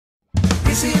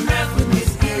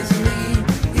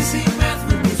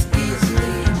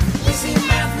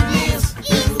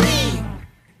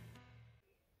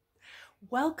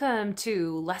Welcome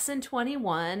to Lesson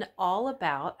 21, all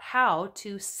about how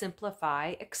to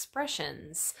simplify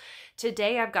expressions.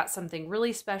 Today I've got something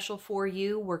really special for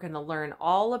you. We're going to learn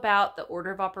all about the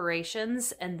order of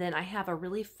operations, and then I have a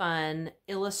really fun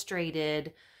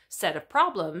illustrated set of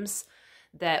problems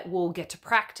that we'll get to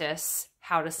practice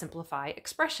how to simplify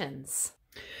expressions.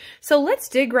 So let's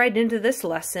dig right into this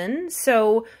lesson.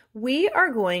 So we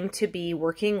are going to be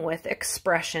working with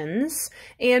expressions.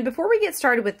 And before we get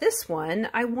started with this one,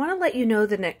 I want to let you know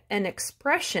that an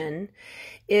expression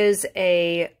is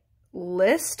a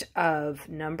list of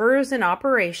numbers and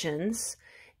operations,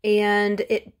 and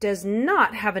it does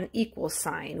not have an equal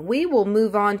sign. We will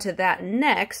move on to that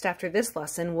next. After this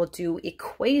lesson, we'll do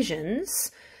equations.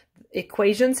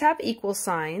 Equations have equal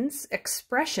signs,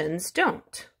 expressions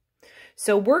don't.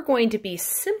 So we're going to be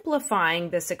simplifying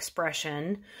this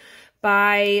expression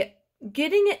by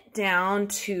getting it down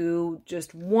to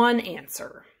just one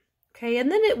answer, okay?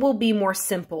 And then it will be more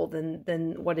simple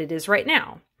than what it is right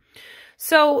now.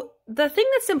 So the thing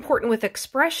that's important with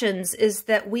expressions is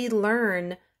that we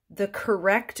learn the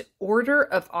correct order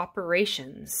of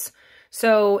operations.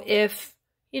 So if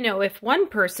one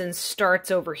person starts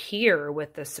over here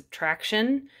with the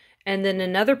subtraction, and then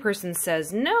another person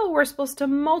says, no, we're supposed to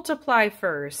multiply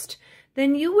first,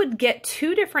 then you would get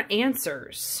two different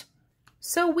answers.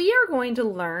 So we are going to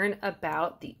learn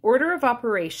about the order of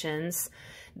operations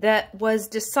that was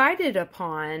decided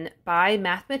upon by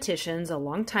mathematicians a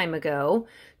long time ago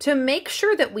to make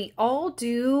sure that we all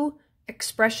do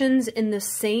expressions in the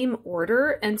same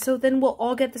order, and so then we'll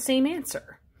all get the same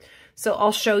answer. So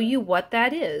I'll show you what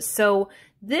that is. So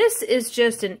this is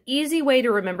just an easy way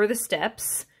to remember the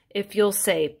steps. If you'll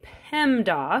say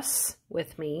PEMDAS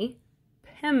with me,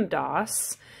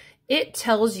 PEMDAS, it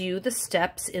tells you the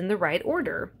steps in the right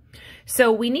order.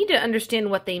 So we need to understand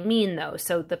what they mean though.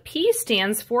 So the P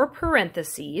stands for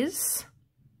parentheses.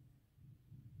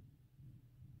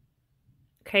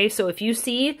 Okay, so if you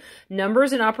see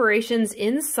numbers and operations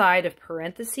inside of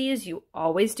parentheses, you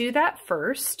always do that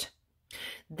first.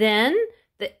 Then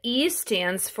the E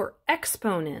stands for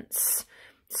exponents.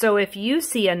 So if you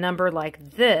see a number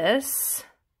like this,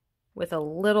 with a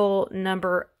little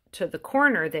number to the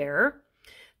corner there,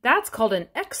 that's called an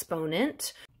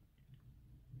exponent.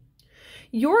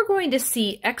 You're going to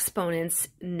see exponents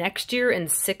next year in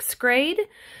 6th grade,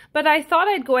 but I thought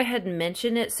I'd go ahead and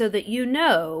mention it so that you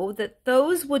know that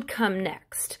those would come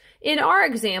next. In our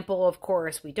example, of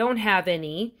course, we don't have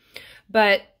any,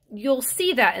 but you'll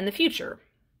see that in the future.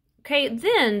 Okay,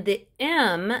 then the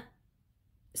M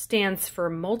stands for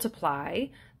multiply,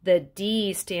 the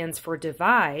D stands for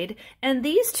divide, and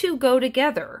these two go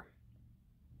together.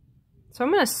 So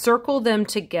I'm going to circle them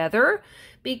together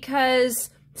because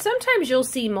sometimes you'll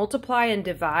see multiply and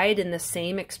divide in the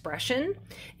same expression,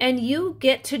 and you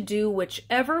get to do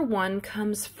whichever one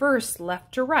comes first,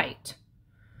 left to right.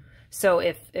 So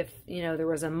if there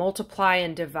was a multiply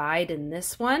and divide in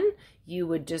this one, you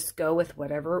would just go with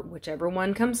whichever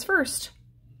one comes first.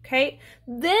 Okay,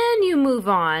 then you move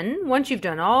on. Once you've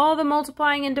done all the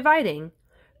multiplying and dividing,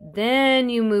 then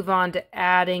you move on to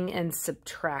adding and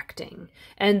subtracting.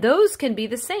 And those can be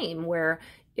the same, where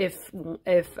if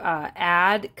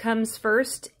add comes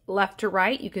first, left to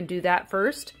right, you can do that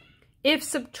first. If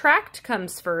subtract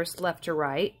comes first, left to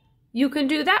right, you can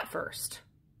do that first.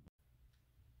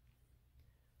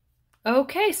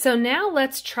 Okay, so now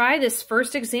let's try this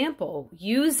first example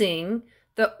using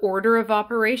the order of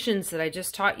operations that I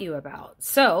just taught you about.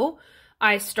 So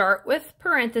I start with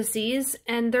parentheses,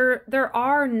 and there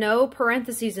are no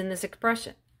parentheses in this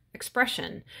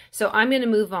expression. So I'm going to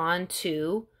move on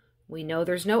to, we know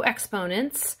there's no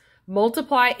exponents,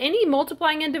 any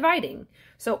multiplying and dividing.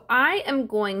 So I am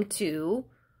going to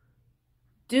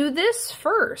do this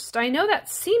first. I know that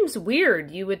seems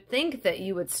weird. You would think that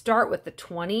you would start with the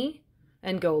 20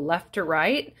 and go left to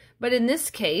right. But in this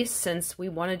case, since we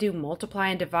want to do multiply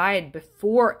and divide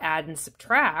before add and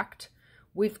subtract,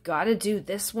 we've got to do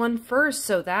this one first.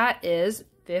 So that is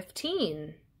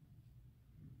 15.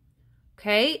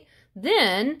 Okay,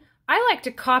 then I like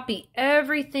to copy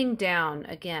everything down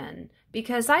again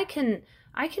because I can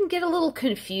get a little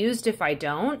confused if I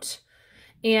don't.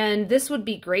 And this would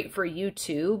be great for you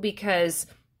too, because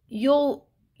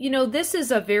this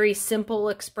is a very simple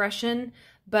expression,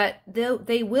 but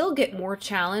they will get more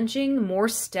challenging, more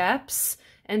steps.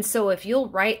 And so if you'll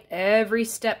write every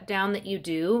step down that you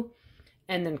do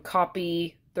and then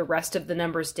copy the rest of the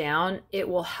numbers down, it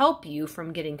will help you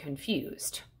from getting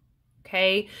confused.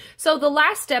 Okay, so the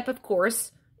last step, of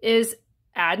course, is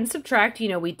add and subtract.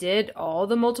 We did all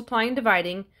the multiplying and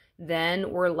dividing,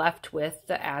 then we're left with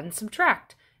the add and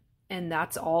subtract. And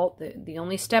that's all. The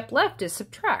only step left is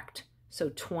subtract. So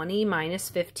 20 minus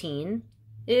 15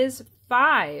 is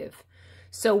 5.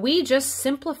 So we just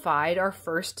simplified our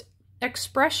first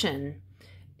expression.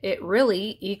 It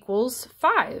really equals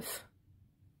 5.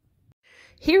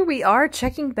 Here we are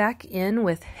checking back in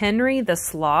with Henry the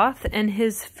Sloth and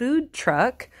his food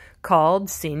truck called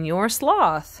Senior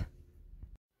Sloth.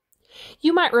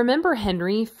 You might remember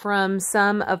Henry from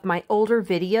some of my older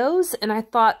videos, and I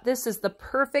thought this is the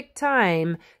perfect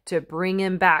time to bring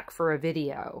him back for a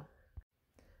video.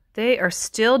 They are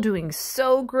still doing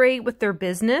so great with their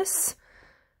business.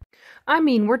 I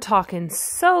mean, we're talking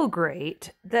so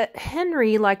great that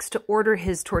Henry likes to order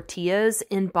his tortillas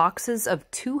in boxes of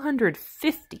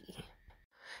 250.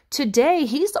 Today,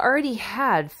 he's already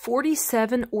had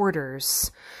 47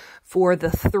 orders for the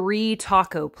 3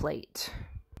 taco plate.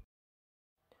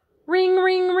 Ring,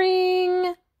 ring,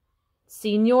 ring!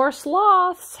 Senior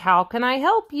Sloths, how can I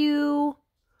help you?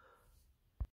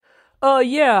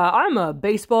 Yeah, I'm a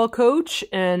baseball coach,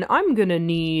 and I'm gonna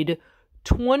need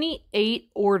 28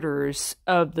 orders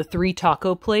of the 3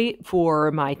 taco plate for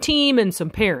my team and some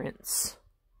parents.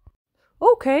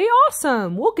 Okay,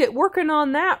 awesome. We'll get working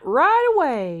on that right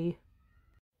away.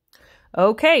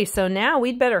 Okay, so now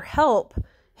we'd better help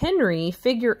Henry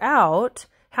figure out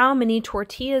how many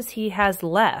tortillas he has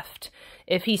left.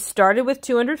 If he started with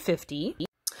 250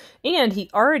 and he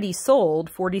already sold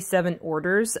 47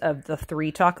 orders of the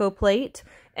 3 taco plate,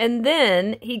 and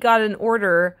then he got an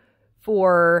order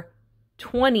for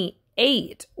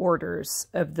 28 orders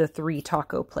of the 3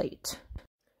 taco plate.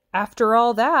 After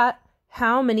all that,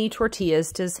 how many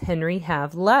tortillas does Henry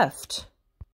have left?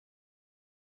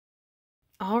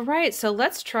 All right, so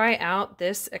let's try out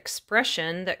this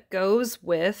expression that goes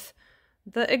with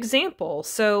the example.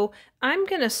 So I'm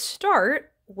going to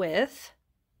start with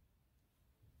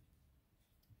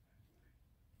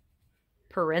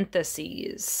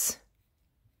parentheses.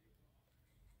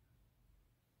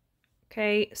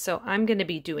 Okay, so I'm going to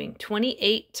be doing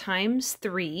 28 times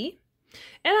 3,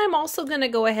 and I'm also going to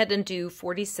go ahead and do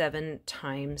 47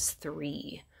 times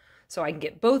 3. So I can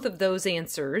get both of those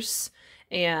answers,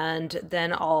 and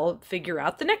then I'll figure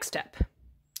out the next step.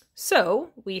 So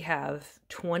we have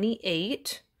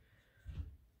 28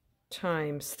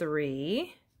 times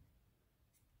 3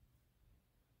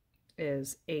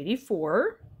 is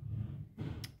 84.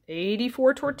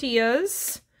 84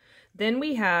 tortillas. Then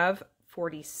we have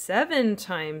 47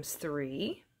 times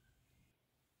 3.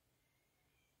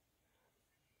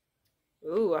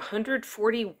 Ooh,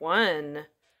 141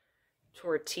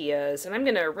 tortillas. And I'm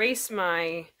going to erase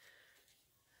my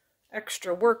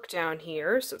extra work down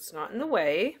here so it's not in the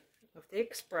way of the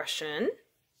expression.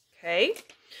 Okay.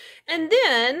 And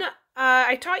then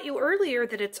I taught you earlier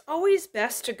that it's always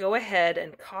best to go ahead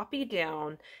and copy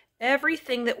down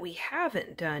everything that we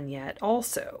haven't done yet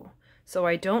also, so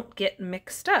I don't get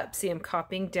mixed up. See, I'm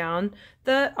copying down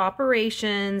the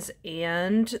operations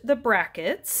and the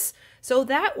brackets, so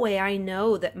that way I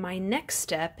know that my next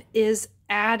step is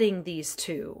adding these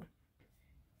two.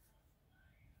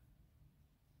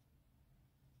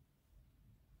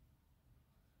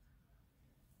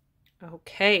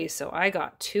 Okay, so I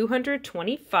got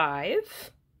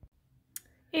 225.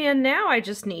 And now I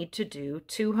just need to do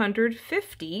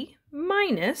 250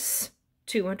 minus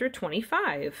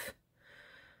 225.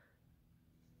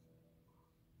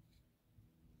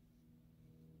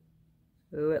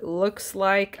 Ooh, it looks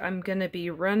like I'm going to be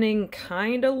running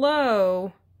kind of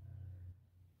low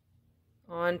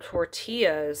on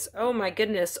tortillas. Oh my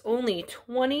goodness, only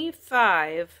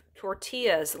 25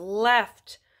 tortillas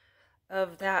left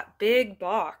of that big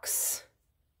box.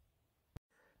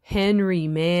 Henry,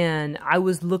 man, I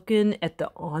was looking at the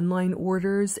online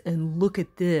orders and look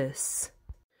at this.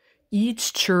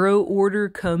 Each churro order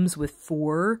comes with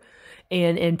 4,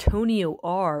 and Antonio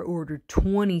R. ordered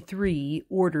 23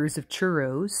 orders of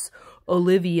churros.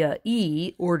 Olivia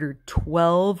E. ordered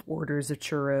 12 orders of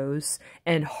churros,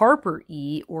 and Harper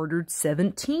E. ordered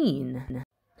 17.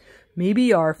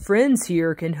 Maybe our friends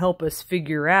here can help us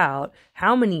figure out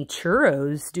how many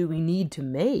churros do we need to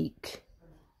make.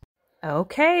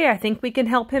 Okay, I think we can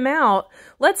help him out.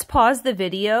 Let's pause the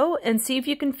video and see if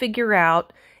you can figure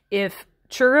out if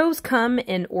churros come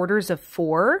in orders of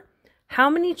 4. How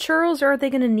many churros are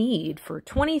they going to need for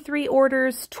 23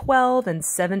 orders, 12, and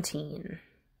 17?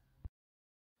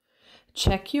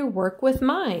 Check your work with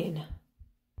mine.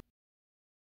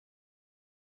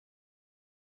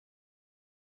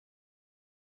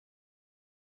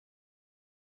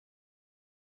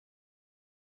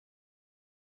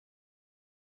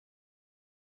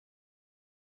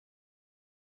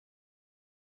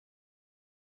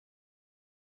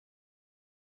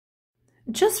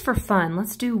 Just for fun,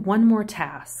 let's do one more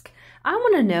task. I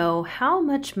want to know how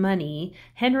much money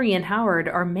Henry and Howard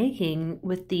are making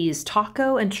with these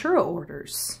taco and churro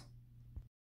orders.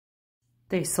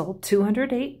 They sold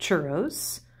 208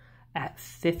 churros at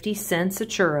 50 cents a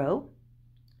churro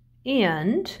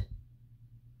and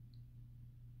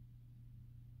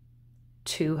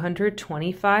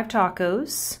 225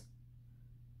 tacos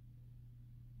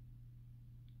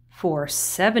for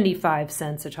 75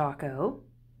 cents a taco.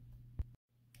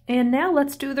 And now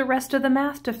let's do the rest of the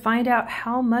math to find out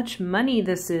how much money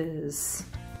this is.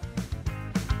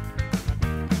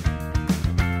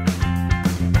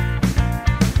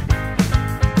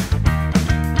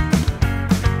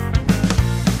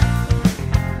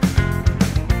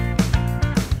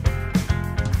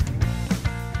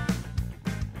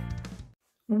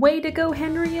 Way to go,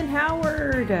 Henry and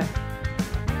Howard!